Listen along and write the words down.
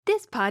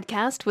This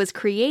podcast was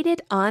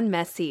created on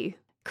Messy.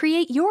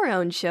 Create your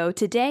own show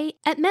today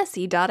at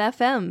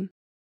messy.fm.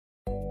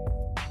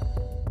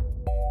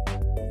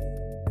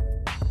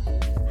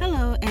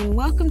 Hello and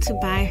welcome to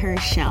By Her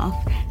Shelf.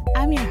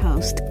 I'm your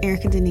host,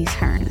 Erica Denise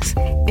Hearns.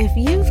 If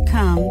you've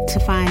come to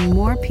find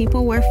more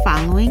people worth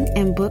following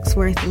and books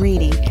worth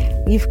reading,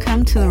 you've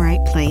come to the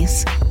right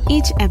place.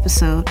 Each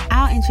episode,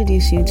 I'll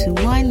introduce you to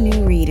one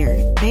new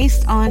reader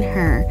based on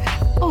her,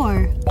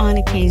 or on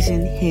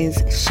occasion, his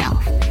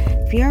shelf.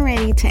 If you're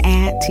ready to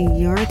add to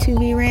your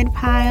to-be-read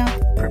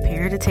pile,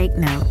 prepare to take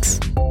notes.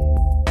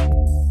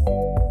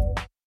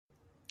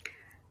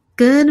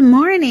 Good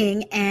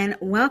morning and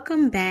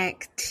welcome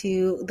back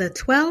to the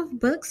 12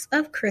 Books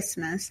of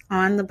Christmas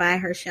on the By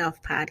Her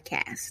Shelf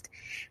podcast.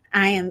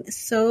 I am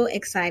so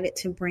excited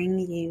to bring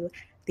you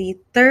the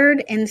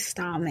third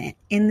installment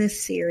in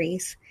this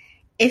series.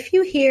 If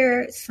you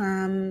hear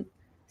some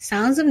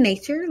sounds of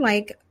nature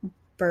like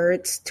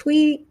birds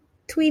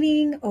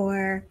tweeting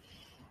or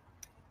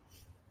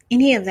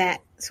any of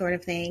that sort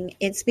of thing,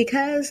 it's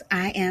because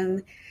I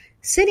am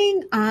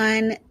sitting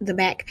on the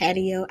back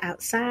patio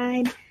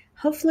outside.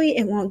 Hopefully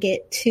it won't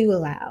get too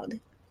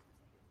loud.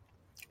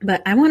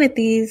 But I wanted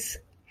these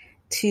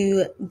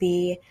to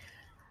be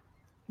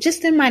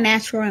just in my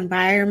natural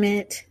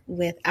environment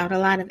without a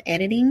lot of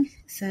editing.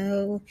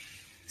 So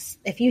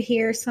if you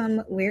hear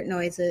some weird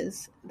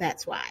noises,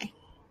 that's why.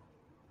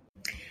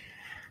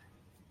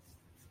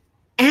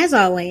 As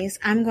always,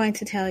 I'm going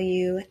to tell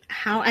you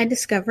how I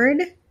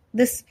discovered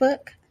this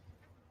book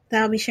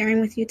that I'll be sharing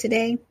with you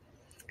today,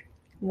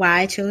 why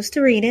I chose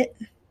to read it,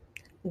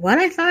 what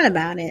I thought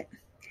about it,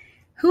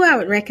 who I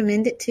would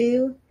recommend it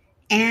to,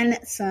 and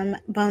some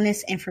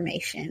bonus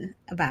information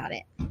about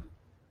it.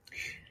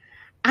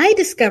 I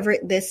discovered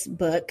this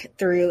book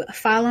through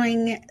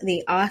following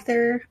the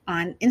author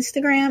on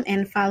Instagram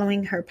and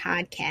following her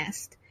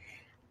podcast.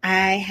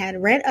 I had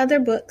read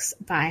other books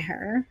by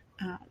her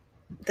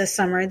the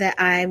summer that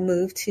I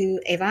moved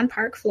to Avon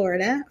Park,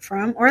 Florida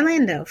from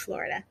Orlando,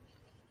 Florida.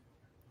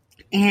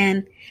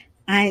 And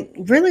I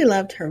really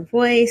loved her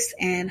voice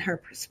and her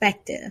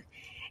perspective.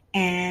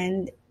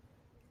 And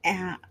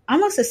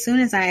almost as soon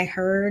as I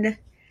heard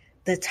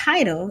the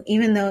title,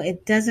 even though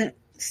it doesn't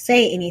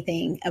say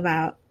anything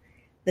about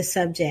the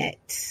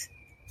subject,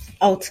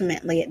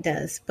 ultimately it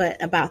does,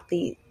 but about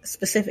the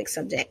specific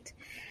subject,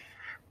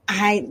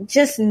 I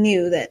just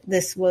knew that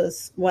this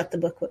was what the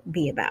book would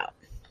be about.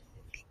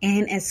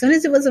 And as soon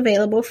as it was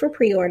available for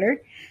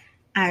pre-order,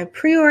 I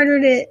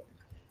pre-ordered it.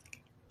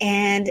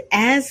 And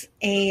as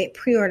a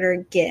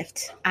pre-order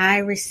gift, I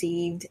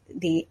received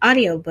the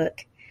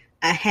audiobook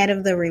ahead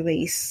of the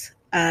release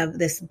of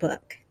this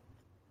book.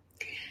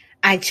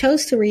 I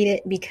chose to read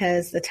it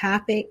because the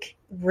topic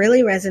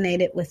really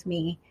resonated with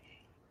me,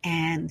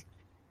 and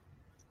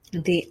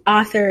the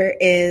author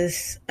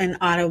is an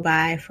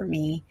auto-buy for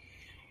me.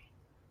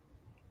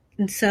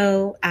 And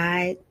so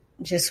I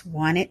just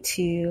wanted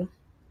to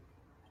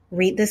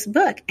read this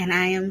book, and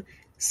I am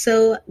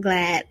so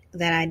glad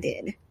that I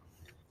did.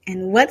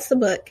 And what's the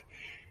book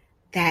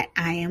that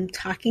I am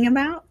talking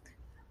about?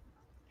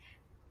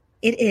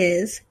 It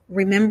is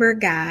Remember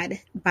God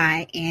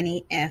by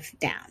Annie F.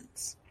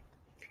 Downs.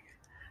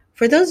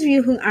 For those of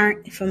you who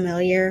aren't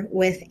familiar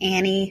with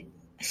Annie,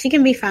 she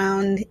can be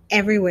found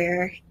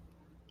everywhere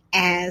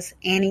as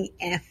Annie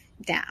F.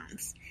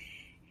 Downs.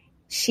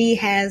 She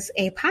has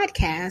a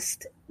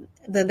podcast,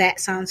 the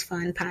That Sounds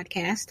Fun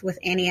podcast with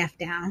Annie F.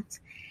 Downs,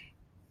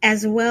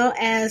 as well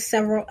as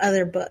several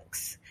other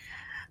books,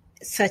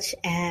 such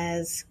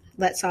as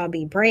Let's All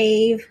Be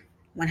Brave,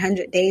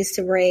 100 Days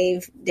to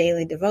Brave,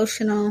 Daily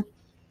Devotional,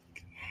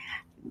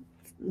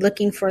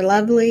 Looking for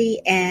Lovely,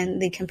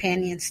 and the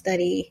companion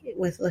study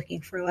with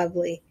Looking for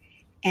Lovely,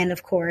 and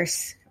of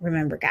course,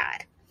 Remember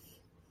God.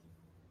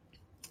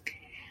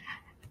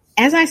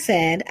 As I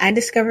said, I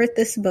discovered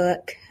this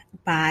book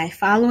by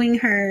following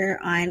her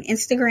on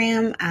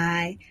Instagram.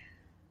 I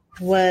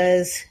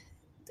was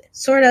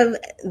sort of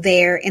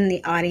there in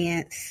the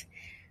audience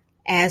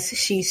as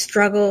she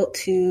struggled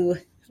to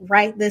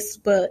write this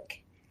book.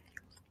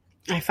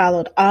 I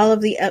followed all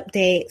of the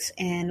updates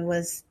and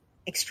was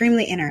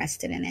extremely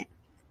interested in it.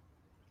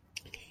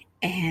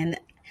 And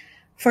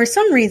for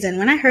some reason,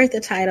 when I heard the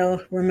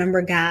title,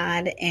 Remember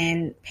God,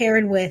 and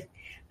paired with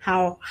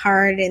how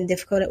hard and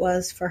difficult it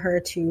was for her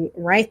to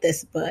write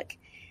this book,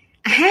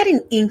 I had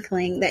an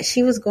inkling that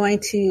she was going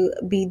to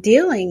be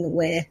dealing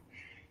with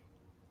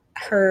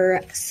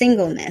her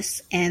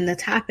singleness and the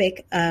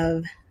topic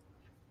of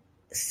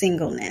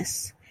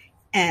singleness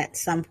at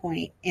some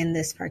point in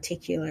this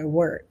particular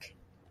work.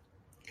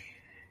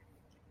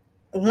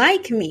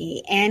 Like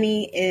me,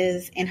 Annie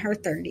is in her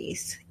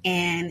 30s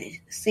and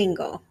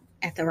single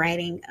at the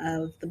writing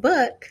of the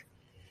book.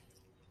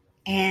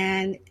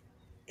 And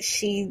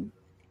she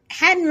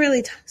hadn't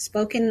really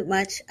spoken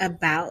much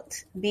about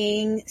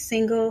being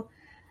single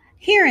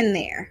here and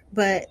there,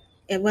 but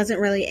it wasn't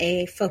really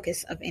a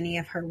focus of any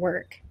of her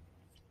work.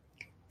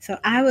 So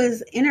I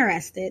was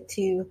interested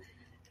to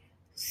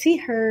see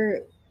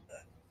her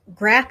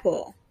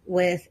grapple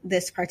with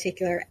this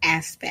particular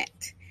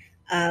aspect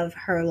of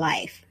her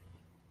life.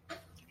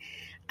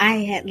 I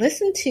had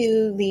listened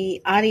to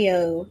the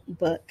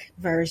audiobook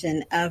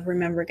version of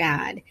Remember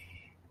God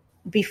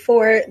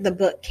before the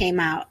book came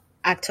out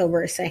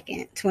October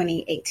 2nd,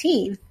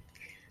 2018.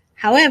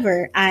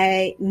 However,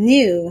 I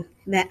knew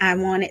that I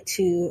wanted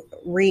to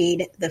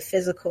read the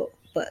physical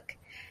book.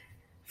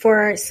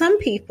 For some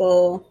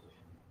people,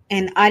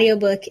 an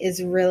audiobook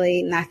is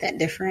really not that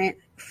different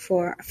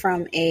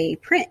from a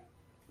print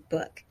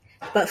book.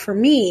 But for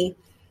me,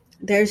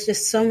 there's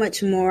just so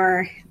much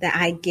more that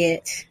I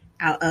get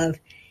out of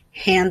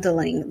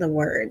handling the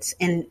words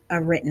in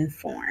a written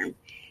form.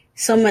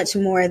 So much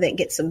more that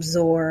gets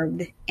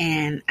absorbed,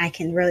 and I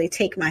can really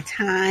take my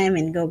time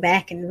and go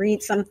back and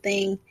read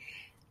something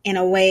in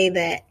a way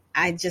that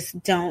I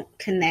just don't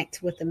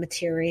connect with the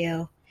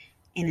material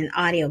in an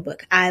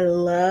audiobook. I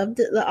loved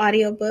the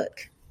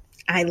audiobook.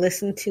 I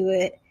listened to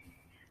it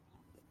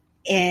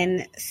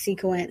in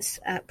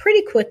sequence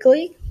pretty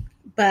quickly,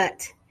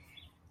 but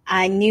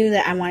I knew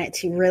that I wanted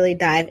to really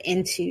dive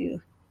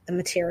into the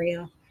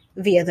material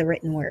via the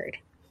written word.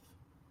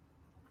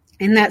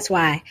 And that's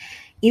why,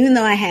 even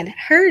though I had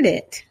heard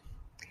it,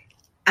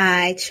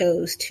 I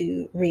chose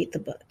to read the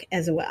book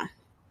as well.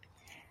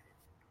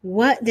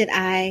 What did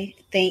I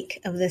think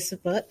of this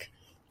book?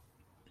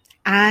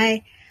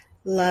 I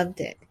loved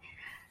it.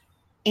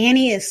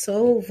 Annie is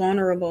so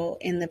vulnerable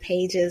in the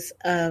pages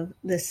of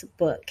this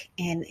book,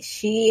 and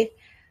she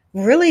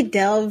really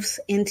delves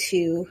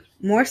into,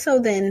 more so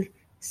than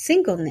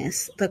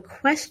singleness, the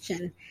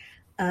question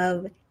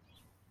of,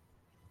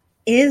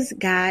 is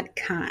God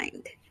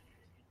kind?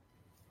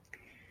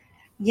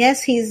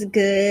 Yes, he's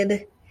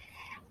good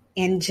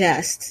and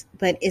just,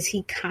 but is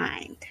he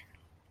kind?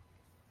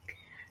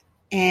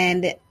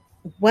 And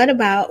what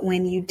about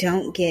when you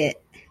don't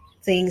get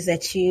things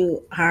that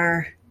you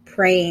are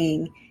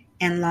praying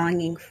and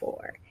longing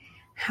for?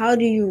 How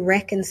do you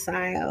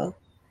reconcile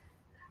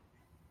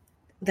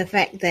the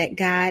fact that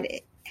God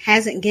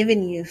hasn't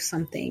given you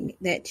something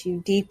that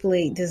you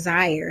deeply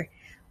desire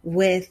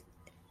with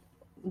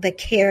the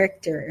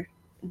character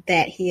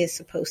that he is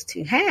supposed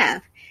to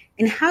have?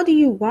 And how do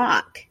you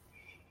walk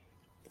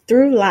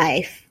through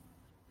life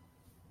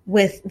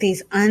with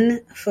these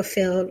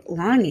unfulfilled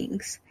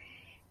longings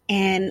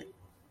and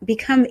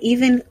become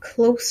even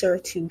closer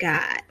to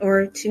God,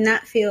 or to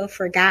not feel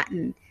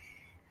forgotten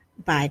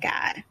by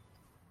God?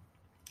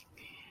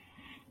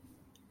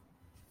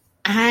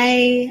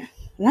 I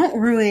won't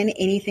ruin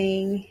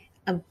anything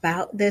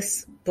about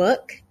this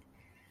book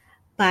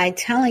by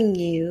telling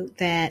you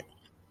that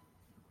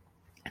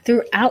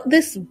throughout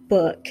this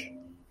book,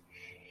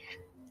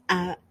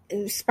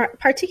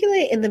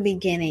 particularly in the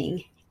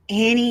beginning,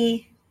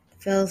 Annie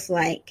feels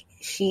like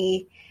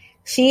she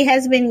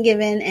has been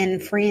given,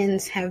 and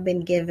friends have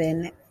been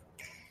given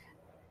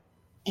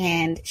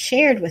and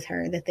shared with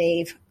her that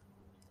they've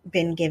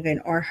been given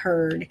or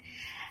heard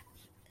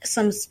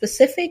some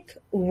specific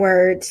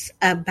words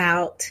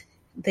about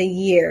the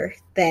year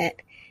that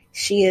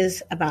she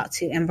is about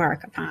to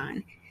embark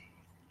upon.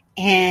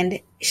 And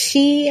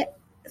she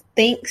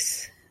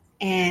thinks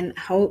and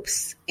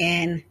hopes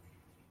and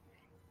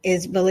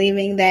is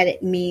believing that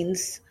it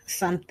means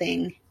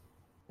something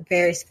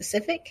very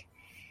specific.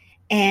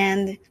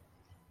 And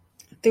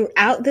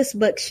throughout this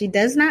book, she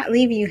does not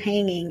leave you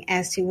hanging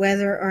as to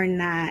whether or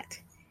not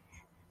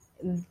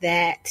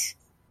that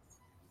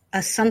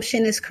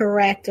assumption is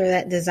correct, or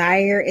that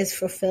desire is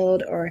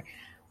fulfilled, or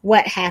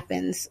what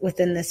happens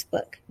within this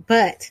book.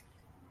 But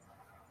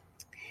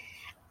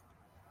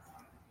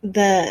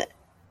the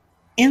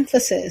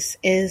emphasis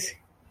is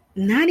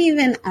not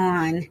even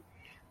on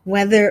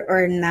whether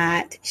or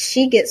not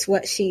she gets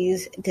what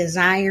she's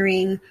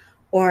desiring,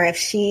 or if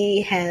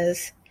she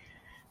has,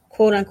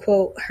 quote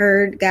unquote,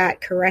 heard God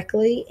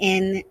correctly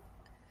in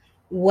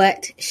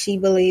what she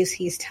believes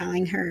he's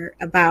telling her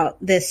about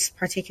this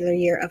particular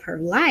year of her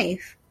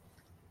life.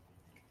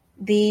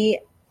 The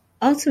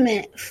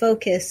ultimate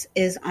focus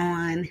is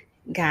on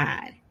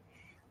God,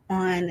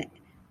 on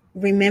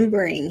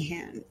remembering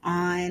him,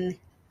 on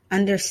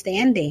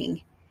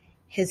understanding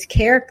his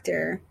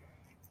character,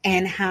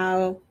 and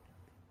how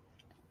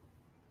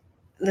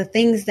the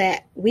things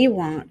that we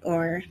want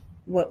or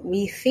what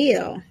we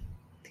feel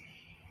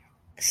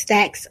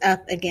stacks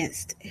up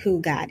against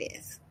who God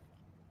is.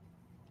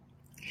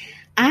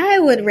 I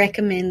would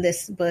recommend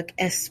this book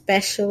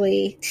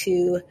especially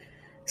to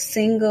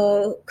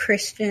single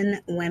Christian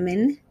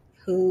women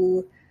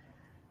who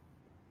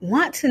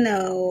want to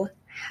know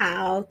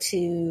how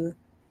to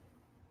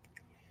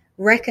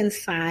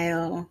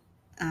reconcile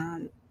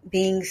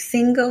being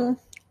single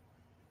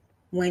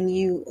when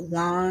you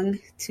long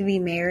to be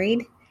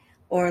married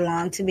or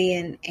long to be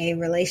in a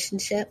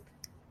relationship,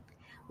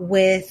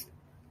 with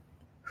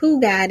who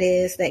God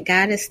is, that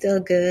God is still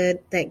good,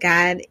 that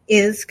God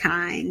is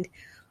kind,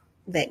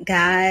 that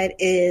God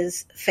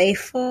is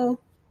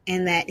faithful,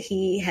 and that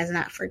he has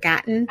not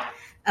forgotten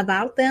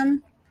about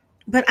them.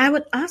 But I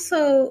would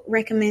also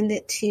recommend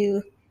it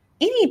to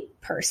any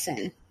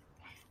person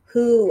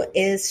who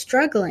is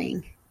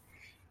struggling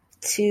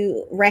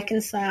to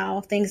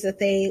reconcile things that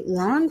they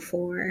long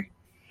for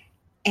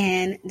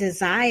and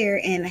desire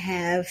and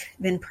have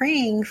been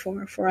praying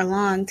for a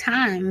long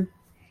time,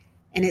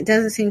 and it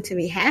doesn't seem to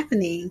be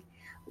happening,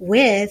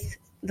 with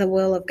the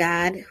will of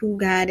God, who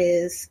God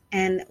is,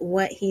 and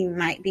what he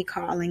might be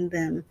calling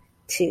them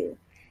to,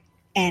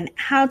 and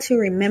how to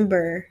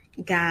remember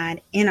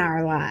God in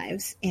our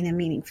lives in a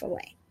meaningful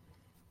way.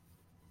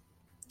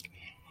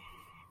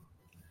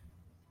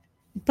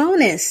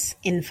 Bonus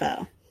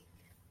info.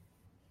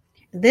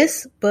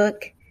 This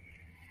book,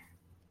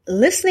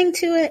 listening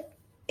to it,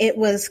 it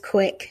was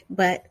quick,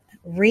 but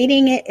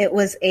reading it, it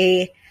was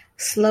a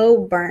slow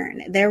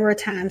burn. There were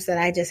times that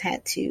I just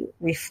had to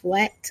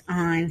reflect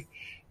on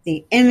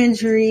the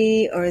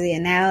imagery or the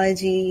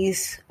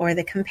analogies or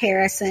the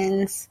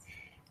comparisons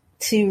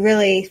to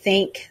really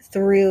think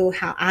through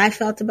how I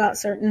felt about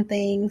certain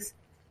things,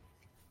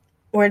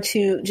 or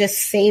to just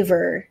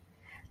savor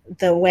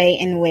the way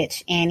in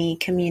which Annie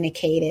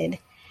communicated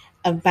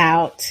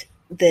about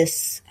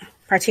this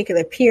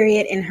particular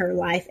period in her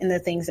life and the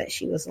things that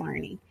she was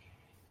learning.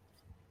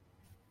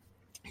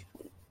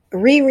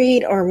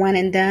 Reread or one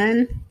and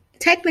done.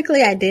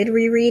 Technically, I did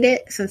reread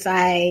it since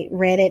I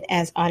read it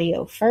as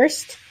audio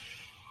first.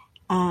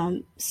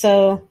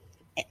 So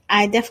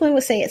I definitely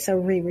would say it's a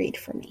reread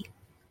for me.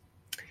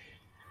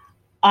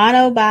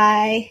 Auto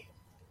buy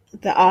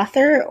the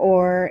author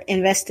or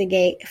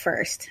investigate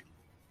first.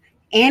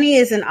 Annie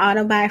is an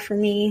auto buy for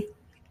me.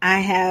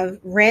 I have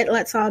read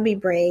Let's All Be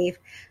Brave.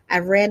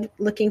 I've read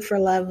Looking for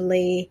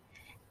Lovely,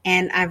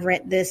 and I've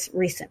read this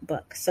recent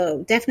book. So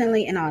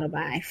definitely an auto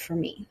buy for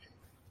me.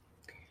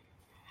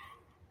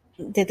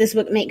 Did this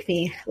book make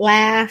me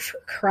laugh,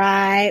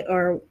 cry,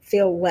 or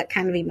feel what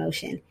kind of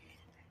emotion?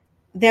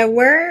 There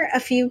were a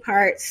few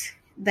parts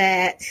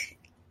that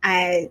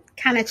I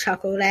kind of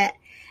chuckled at,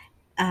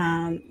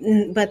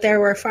 but there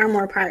were far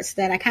more parts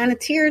that I kind of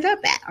teared up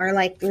at, or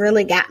like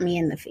really got me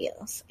in the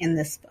feels in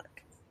this book.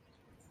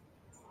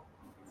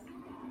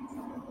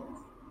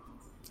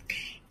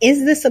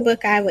 Is this a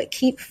book I would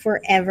keep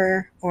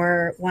forever,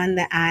 or one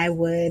that I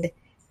would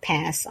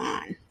pass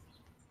on?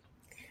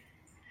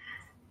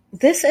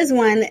 This is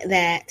one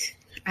that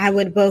I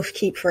would both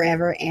keep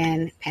forever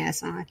and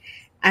pass on.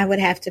 I would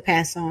have to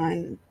pass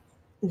on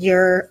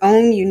your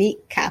own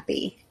unique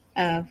copy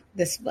of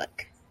this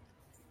book.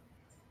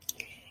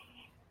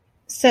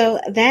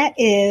 So that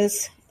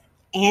is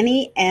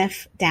Annie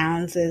F.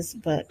 Downs'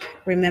 book,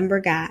 Remember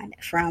God,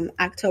 from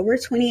October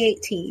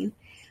 2018.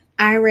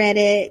 I read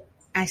it.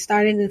 I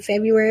started in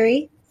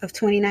February of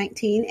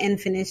 2019 and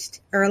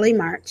finished early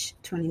March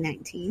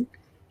 2019.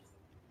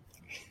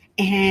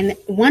 And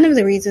one of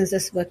the reasons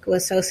this book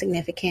was so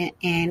significant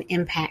and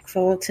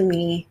impactful to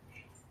me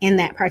in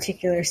that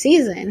particular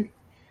season,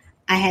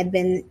 I had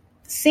been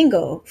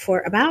single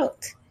for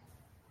about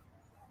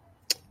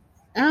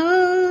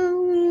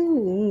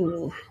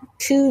 2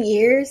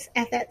 years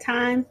at that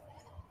time.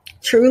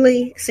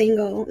 Truly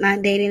single,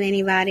 not dating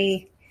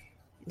anybody,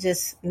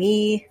 just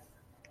me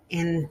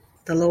and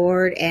the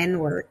Lord and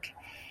work.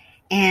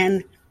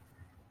 And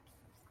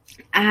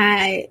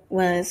I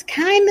was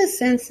kind of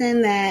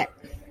sensing that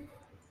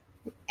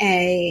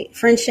a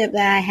friendship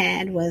that I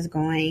had was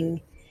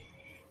going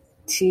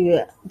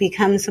to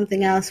become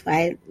something else, but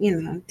I,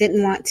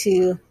 didn't want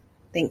to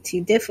think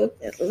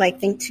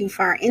too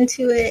far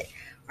into it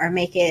or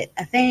make it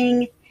a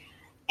thing.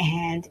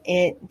 And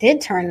it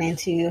did turn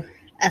into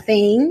a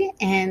thing,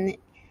 and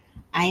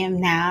I am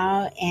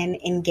now an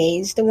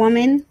engaged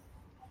woman.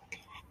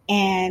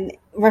 And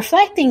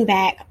reflecting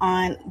back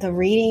on the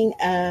reading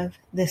of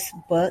this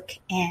book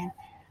and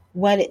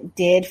what it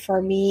did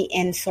for me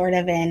in sort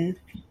of an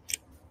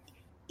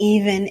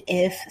even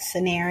if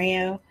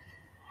scenario,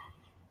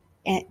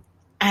 and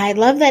I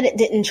love that it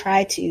didn't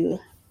try to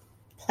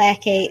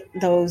placate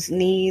those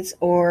needs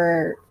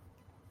or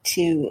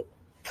to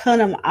put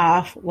them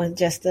off with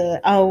just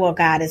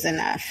God is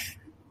enough.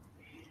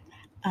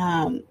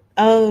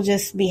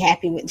 Just be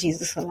happy with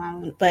Jesus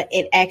alone. But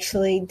it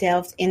actually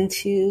delved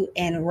into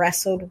and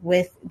wrestled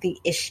with the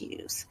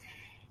issues.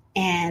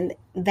 And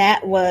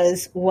that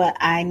was what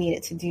I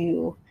needed to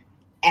do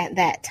at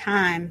that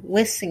time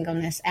with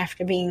singleness,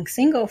 after being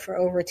single for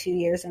over 2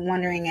 years and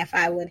wondering if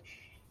I would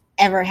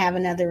ever have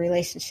another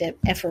relationship,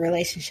 if a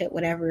relationship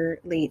would ever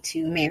lead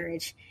to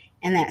marriage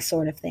and that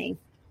sort of thing.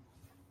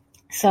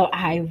 So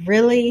I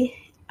really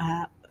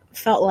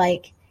felt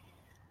like,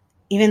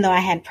 even though I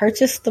had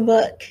purchased the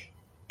book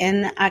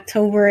in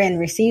October and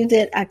received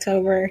it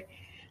October,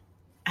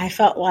 I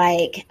felt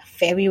like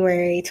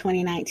February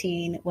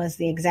 2019 was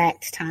the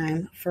exact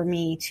time for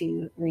me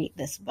to read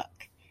this book.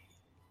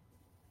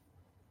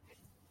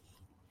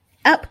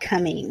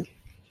 Upcoming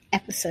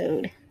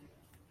episode.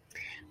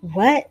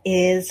 What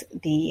is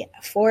the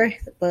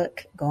 4th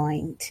book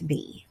going to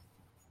be?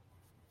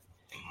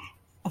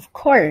 Of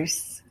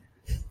course,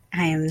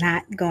 I am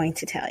not going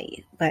to tell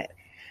you, but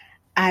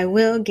I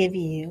will give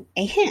you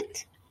a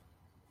hint.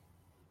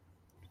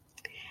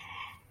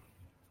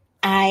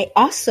 I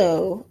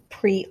also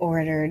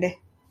pre-ordered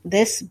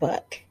this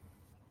book.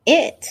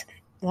 It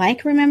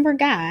Like Remember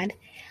God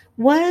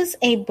was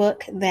a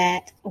book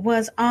that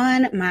was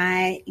on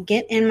my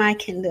Get in My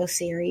Kindle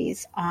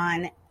series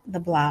on the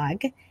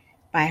blog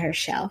By Her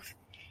Shelf,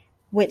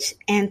 which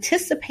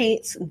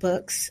anticipates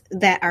books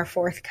that are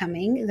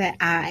forthcoming that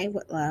I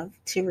would love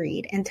to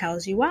read and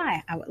tells you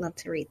why I would love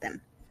to read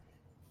them.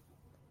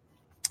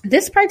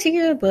 This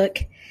particular book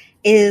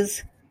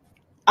is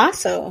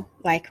also,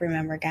 like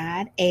Remember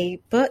God, a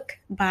book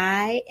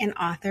by an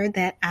author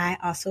that I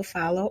also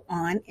follow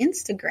on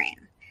Instagram.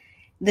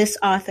 This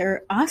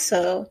author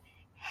also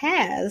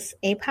has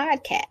a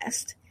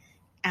podcast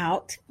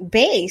out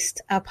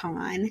based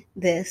upon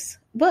this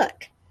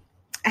book.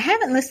 I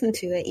haven't listened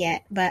to it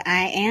yet, but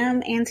I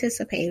am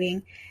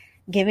anticipating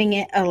giving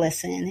it a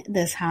listen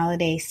this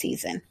holiday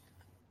season.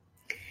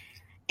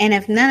 And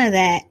if none of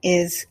that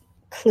is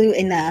clue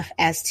enough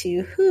as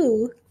to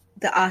who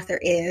the author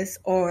is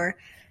or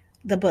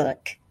the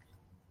book,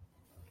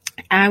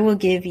 I will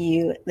give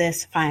you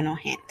this final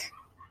hint.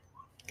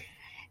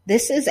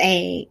 This is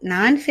a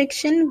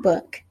nonfiction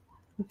book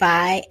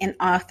by an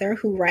author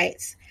who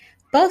writes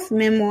both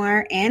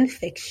memoir and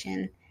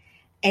fiction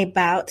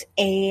about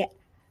a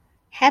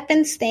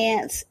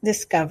happenstance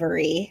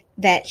discovery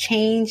that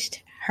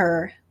changed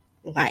her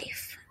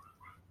life,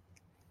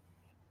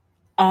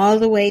 all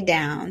the way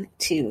down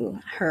to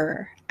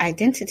her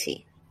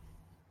identity.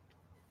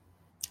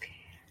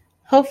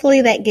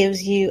 Hopefully that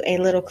gives you a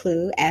little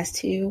clue as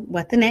to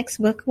what the next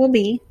book will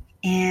be,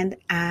 and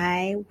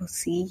I will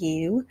see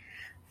you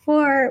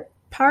for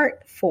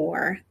part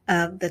 4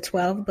 of the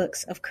 12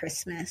 Books of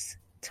Christmas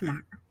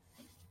tomorrow.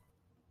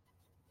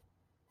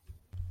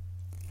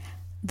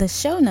 The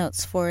show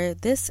notes for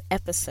this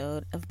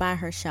episode of By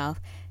Her Shelf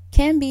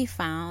can be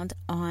found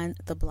on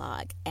the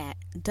blog at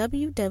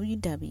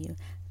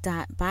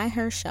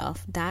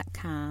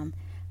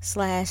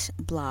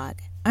www.byhershelf.com/blog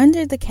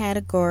under the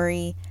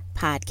category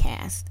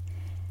podcast.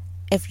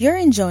 If you're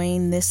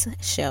enjoying this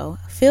show,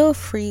 feel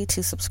free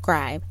to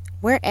subscribe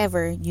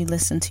wherever you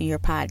listen to your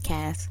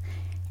podcast,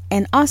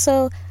 and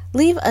also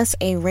leave us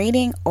a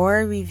rating or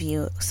a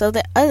review so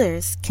that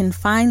others can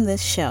find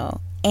this show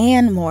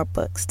and more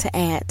books to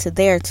add to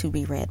their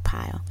to-be-read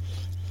pile.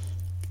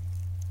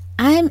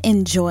 I'm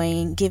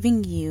enjoying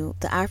giving you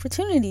the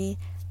opportunity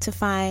to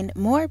find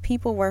more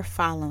people worth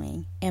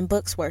following and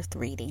books worth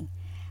reading.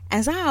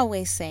 As I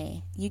always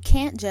say, you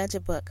can't judge a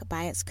book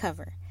by its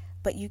cover,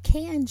 but you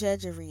can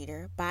judge a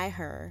reader by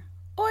her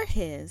or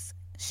his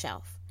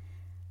shelf.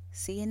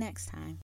 See you next time.